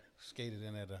think I skated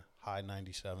in at a high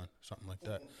 97, something like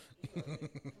that.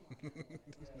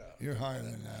 You're higher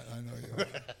than that. I know you are.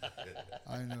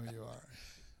 I know you are.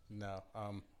 No,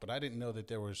 but I didn't know that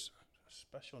there was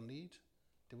special needs.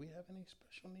 Did we have any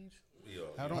special needs?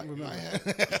 I don't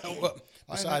remember.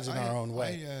 Besides in our own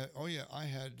way.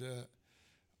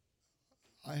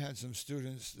 I had some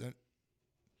students that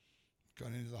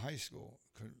got into the high school,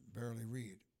 could barely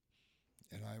read,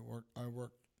 and I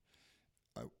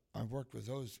worked with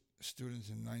those students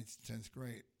in 9th, 10th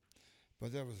grade,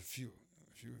 but there was a few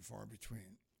and far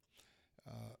between.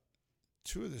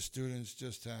 Two of the students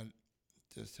just had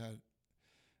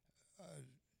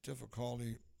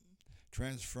difficulty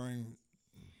transferring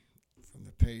from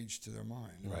the page to their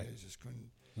mind. Right. They just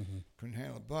couldn't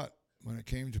handle it. But when it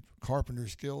came to carpenter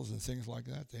skills and things like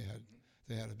that,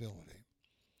 they had ability.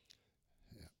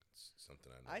 Yeah, it's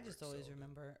something I just always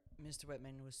remember Mr.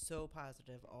 Whitman was so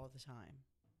positive all the time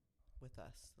with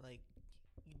us. Like,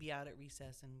 you'd be out at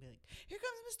recess and be like, "Here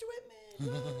comes Mr.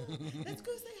 Whitman! Let's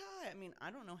go say hi." I mean,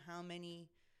 I don't know how many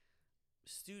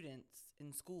students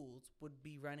in schools would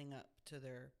be running up to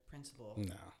their principal,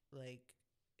 like,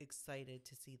 excited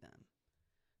to see them.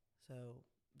 So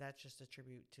that's just a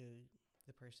tribute to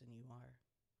the person you are.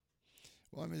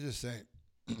 Well, let me just say,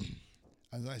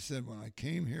 as I said, when I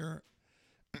came here,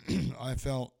 I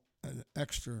felt an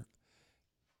extra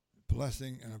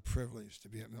blessing and a privilege to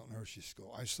be at Milton Hershey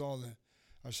School. I saw the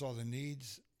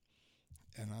needs,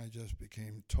 and I just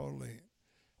became totally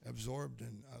absorbed,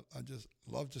 and I just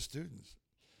loved the students.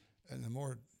 And the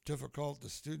more difficult the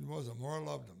student was, the more I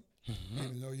loved them,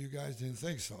 even though you guys didn't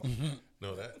think so.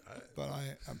 No, But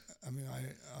I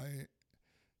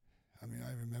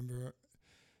remember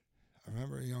I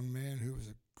remember a young man who was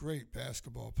a great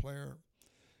basketball player,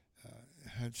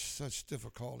 had such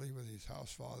difficulty with his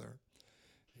house father.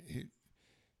 He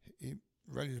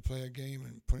ready to play a game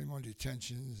and put him on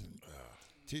detentions, and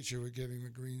teacher would give him a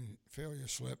green failure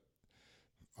slip.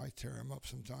 I tear him up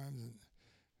sometimes and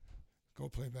go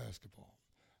play basketball.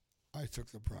 I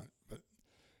took the brunt, but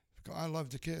I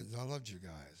loved the kids. I loved you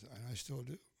guys, and I still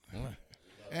do.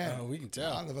 And we can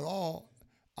tell. out of it all,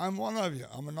 I'm one of you.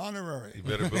 I'm an honorary. You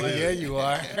better believe Yeah, it. you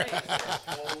are.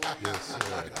 Yes,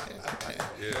 sir.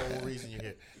 The whole reason you're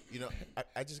here. You know,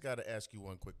 I just got to ask you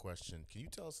one quick question. Can you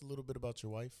tell us a little bit about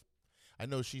your wife? I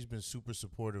know she's been super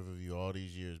supportive of you all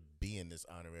these years, being this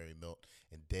honorary Milt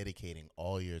and dedicating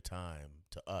all your time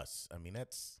to us. I mean,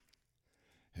 that's...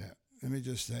 Yeah. Let me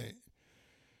just say,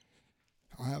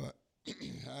 I have a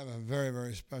very,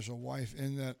 very special wife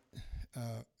in that,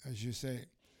 as you say,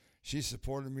 she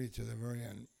supported me to the very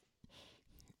end.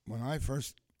 When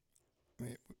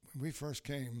we first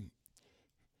came,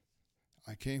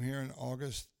 I came here in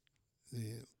August,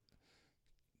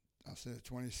 I'll say the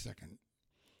 22nd,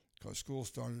 because school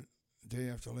started the day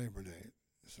after Labor Day.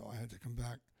 So I had to come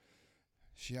back.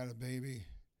 She had a baby.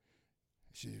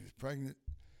 She was pregnant,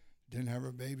 didn't have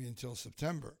her baby until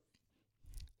September.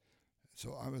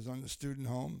 So I was on the student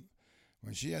home.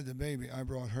 When she had the baby, I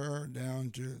brought her down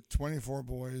to 24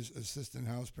 boys, assistant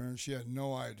house parents. She had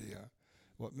no idea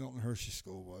what Milton Hershey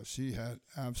School was. She had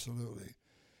absolutely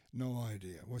no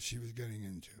idea what she was getting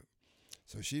into.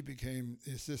 So she became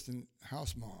the assistant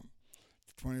house mom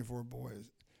to 24 boys.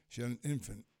 She had an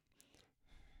infant.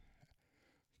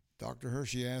 Dr.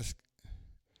 Hershey asked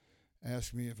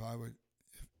me if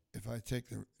I take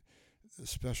the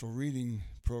special reading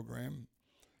program,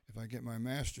 if I get my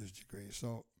master's degree.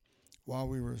 So while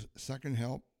we were second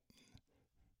help,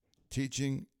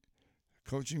 teaching,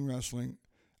 coaching wrestling,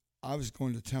 I was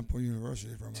going to Temple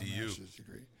University for my master's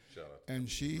degree. Shout out. And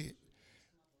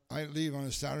I leave on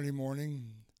a Saturday morning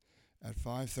at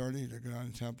 5:30 to go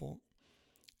down to Temple.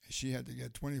 She had to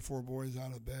get 24 boys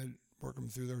out of bed, work them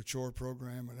through their chore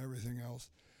program and everything else.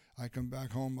 I come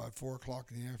back home by 4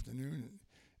 o'clock in the afternoon,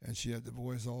 and she had the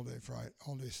boys all day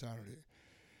Saturday.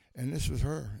 And this was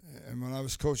her. And when I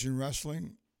was coaching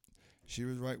wrestling, she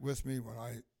was right with me. When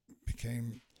I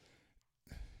became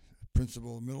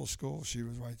principal of middle school, she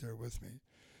was right there with me.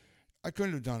 I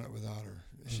couldn't have done it without her.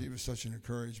 She was such an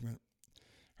encouragement.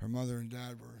 Her mother and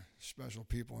dad were special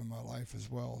people in my life as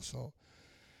well. So,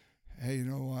 hey, you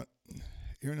know what?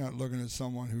 You're not looking at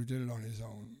someone who did it on his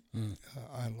own.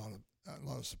 I had a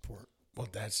lot of support. Well,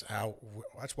 that's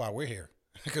why we're here,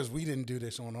 because we didn't do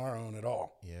this on our own at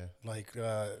all. Yeah. Like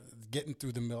getting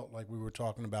through the Milt, like we were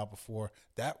talking about before,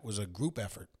 that was a group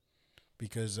effort.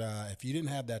 Because if you didn't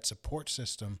have that support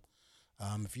system,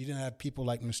 if you didn't have people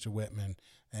like Mr. Whitman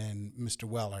and Mr.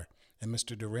 Weller and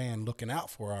Mr. Duran looking out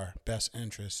for our best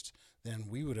interests, then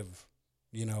we would have,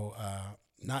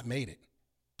 not made it,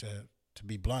 to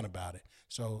be blunt about it.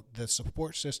 So the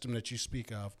support system that you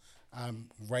speak of, I'm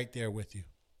right there with you.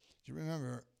 Do you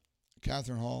remember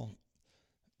Catherine Hall?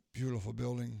 Beautiful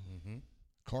building,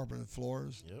 carpeted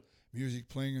floors, music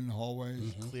playing in the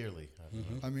hallways. Clearly.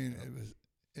 I mean,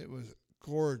 it was a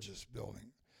gorgeous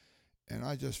building. And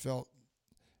I just felt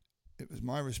it was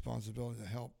my responsibility to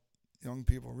help young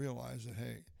people realize that,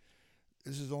 hey,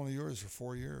 this is only yours for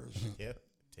 4 years. Yeah.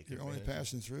 Take You're only advantage.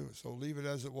 passing through. So leave it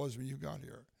as it was when you got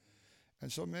here.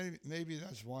 And so maybe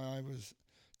that's why I was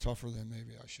tougher than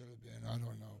maybe I should have been. I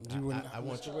don't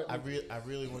know. I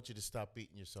really want you to stop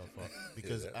beating yourself up,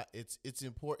 because it's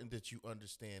important that you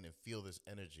understand and feel this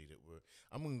energy that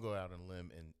I'm going to go out on a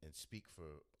limb and speak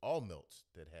for all Milts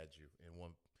that had you in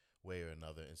one way or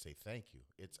another and say thank you.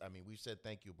 We've said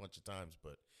thank you a bunch of times,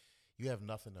 but you have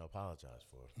nothing to apologize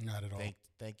for. Not at all.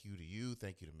 Thank you to you.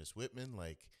 Thank you to Miss Whitman.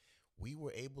 Like, we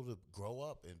were able to grow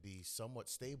up and be somewhat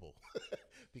stable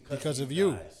because of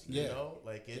you. Guys, you know,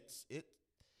 like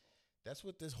that's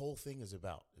what this whole thing is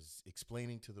about, is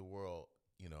explaining to the world,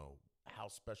 how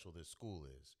special this school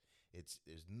is.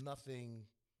 There's nothing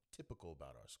typical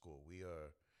about our school.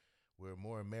 We're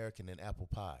more American than apple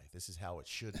pie. This is how it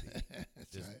should be.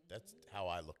 That's how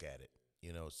I look at it,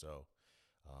 so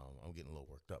I'm getting a little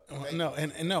worked up.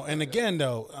 And again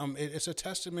though, it's a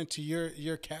testament to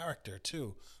your character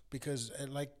too, because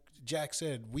like Jack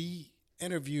said, we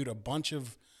interviewed a bunch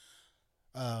of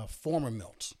former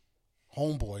Milts,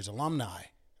 homeboys, alumni,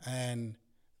 and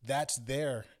that's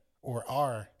their or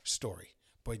our story.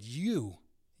 But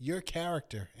your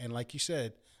character, and like you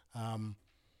said,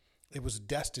 it was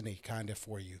destiny kind of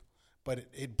for you, but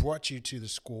it brought you to the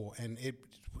school, and it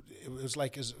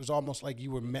was almost like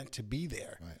you were meant to be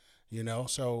there. Right. You know,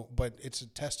 so, but it's a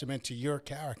testament to your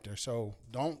character. So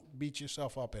don't beat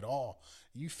yourself up at all.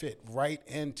 You fit right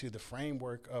into the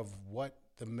framework of what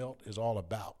the Milt is all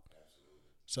about.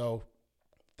 So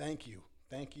thank you.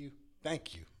 Thank you.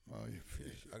 Thank you. Well,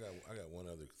 I got one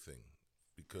other thing,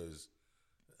 because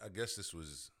I guess this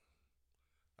was,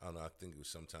 I don't know, I think it was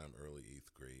sometime early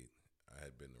 8th grade. I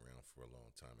had been around for a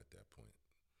long time at that point,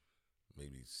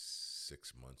 maybe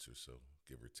 6 months or so,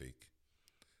 give or take.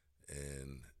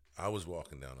 And I was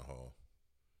walking down the hall,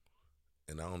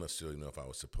 and I don't necessarily know if I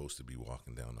was supposed to be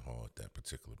walking down the hall at that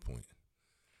particular point.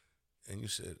 And you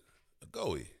said,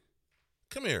 Agoy,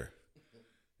 come here.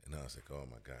 And I was like, oh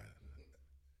my God,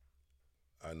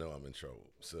 I know I'm in trouble.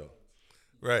 So,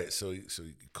 right. So you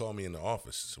call me in the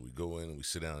office. So we go in and we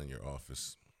sit down in your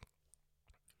office.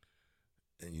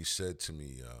 And you said to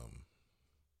me,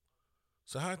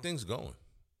 so how are things going?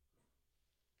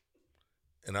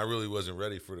 And I really wasn't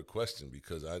ready for the question,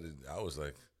 because I was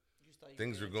like,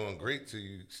 things were going great till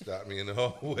you stopped me in the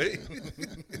hallway.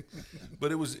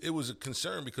 But it was a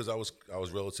concern, because I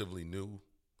was relatively new,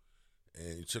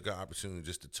 and you took an opportunity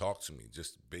just to talk to me,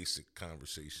 just basic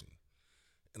conversation.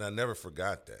 And I never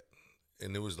forgot that.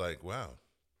 And it was like, wow.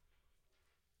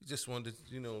 You just wanted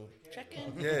to, check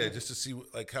in. Yeah, just to see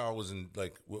like how I was in,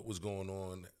 like what was going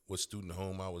on, what student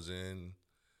home I was in,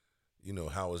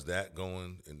 how was that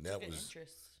going? And that was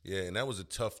interest. Yeah, and that was a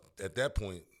tough. At that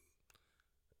point,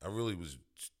 I really was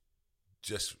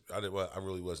I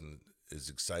really wasn't as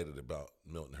excited about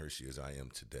Milton Hershey as I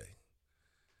am today.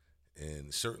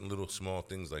 And certain little small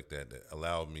things like that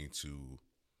allowed me to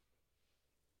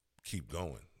keep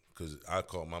going, because I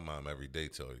called my mom every day,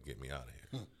 tell her to get me out of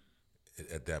here.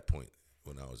 At that point,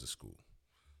 when I was at school,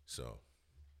 so.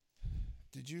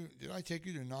 Did I take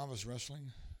you to novice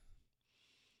wrestling?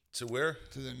 To where?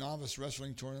 To the novice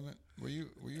wrestling tournament. Were you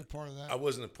part of that? I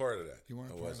wasn't a part of that. You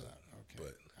weren't a part of that. Okay.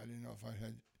 But I didn't know if I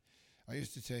had. I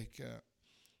used to take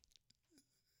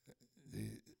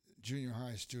the junior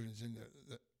high students into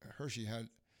the Hershey had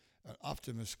an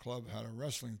Optimist Club had a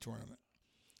wrestling tournament,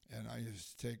 and I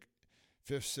used to take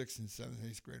 5th, 6th, and 7th,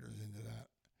 8th graders into that.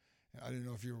 I didn't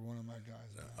know if you were one of my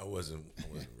guys. No, I wasn't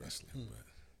wrestling, but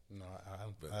No,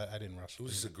 I didn't wrestle.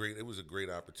 it was a great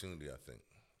opportunity, I think.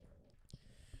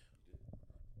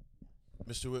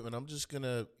 Mr. Whitman, I'm just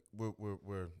gonna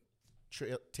we're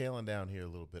tailing down here a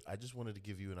little bit. I just wanted to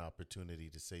give you an opportunity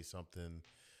to say something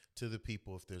to the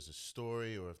people, if there's a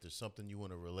story or if there's something you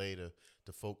want to relay to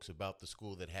folks about the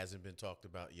school that hasn't been talked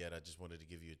about yet. I just wanted to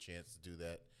give you a chance to do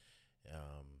that.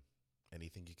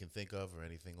 Anything you can think of or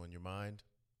anything on your mind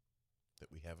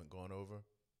that we haven't gone over?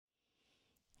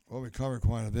 Well, we covered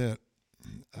quite a bit.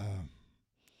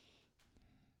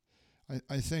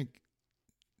 I think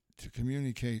to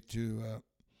communicate to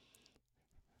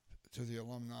the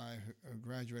alumni who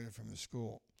graduated from the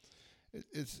school,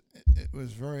 it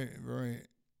was very, very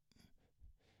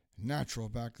natural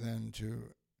back then to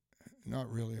not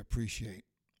really appreciate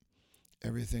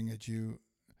everything that you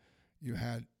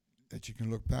had, that you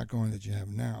can look back on, that you have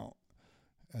now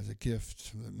as a gift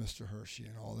from Mr. Hershey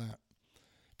and all that,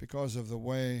 because of the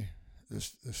way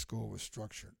this school was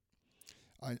structured.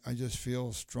 I just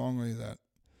feel strongly that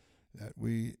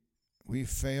we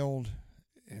failed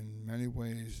in many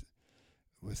ways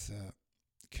with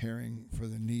caring for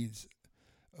the needs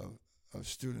of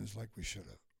students like we should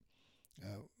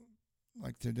have.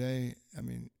 Like today, I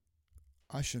mean,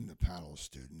 I shouldn't have paddled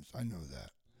students. I know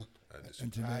that.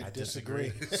 I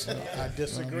disagree. I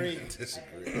disagree.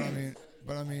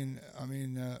 But I mean,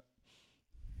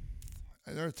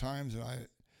 there are times that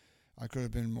I could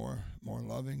have been more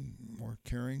loving, more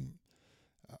caring.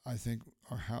 I think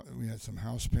we had some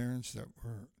house parents that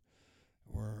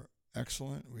were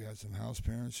excellent. We had some house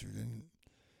parents who didn't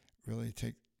really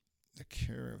take the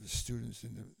care of the students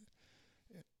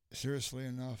seriously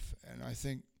enough. And I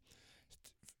think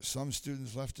some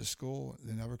students left the school,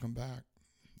 they never come back.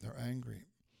 They're angry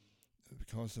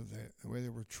because of the way they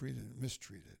were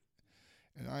mistreated.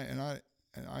 And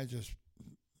I just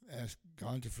ask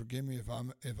God to forgive me if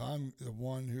I'm the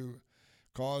one who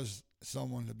caused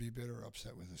someone to be bitter or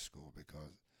upset with the school,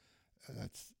 because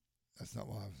that's not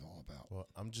what I was all about. Well,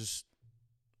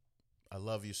 I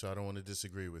love you, so I don't want to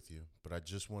disagree with you, but I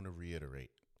just want to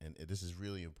reiterate, and this is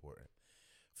really important.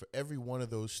 For every one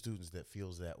of those students that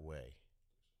feels that way,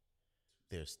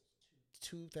 there's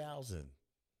 2,000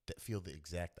 that feel the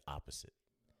exact opposite.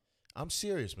 I'm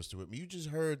serious, Mr. Whitman. You just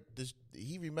heard this.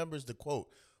 He remembers the quote,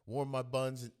 warm my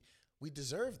buns. And we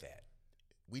deserve that.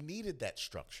 We needed that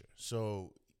structure.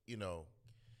 So,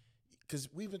 because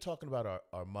we've been talking about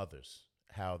our mothers,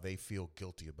 how they feel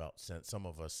guilty about sending some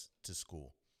of us to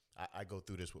school. I go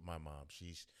through this with my mom.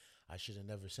 I should have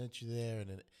never sent you there.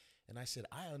 And I said,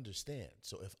 I understand.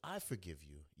 So if I forgive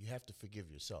you, you have to forgive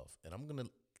yourself. And I'm going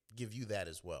to give you that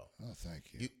as well. Oh,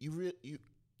 thank you.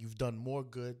 You've done more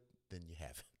good than you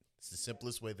haven't. It's the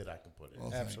simplest way that I can put it.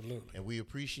 Well, Absolutely. And we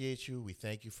appreciate you. We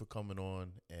thank you for coming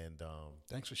on. And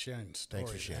Thanks for sharing the story.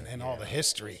 Thanks for sharing. And all the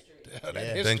history. That Yeah.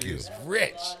 history Thank you. is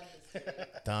rich.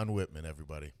 Don Whitman,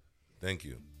 everybody. Thank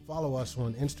you. Follow us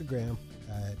on Instagram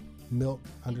at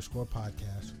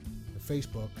Milt_podcast,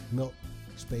 Facebook,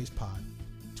 Milt_pod,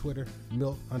 Twitter,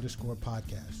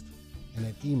 Milt_podcast, and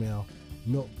at email,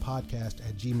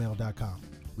 miltpodcast@gmail.com.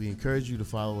 We encourage you to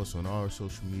follow us on all our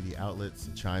social media outlets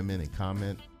and chime in and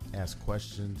comment, ask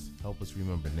questions, help us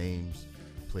remember names,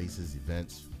 places,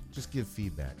 events. Just give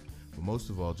feedback. But most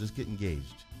of all, just get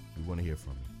engaged. We want to hear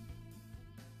from you.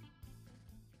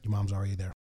 Your mom's already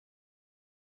there.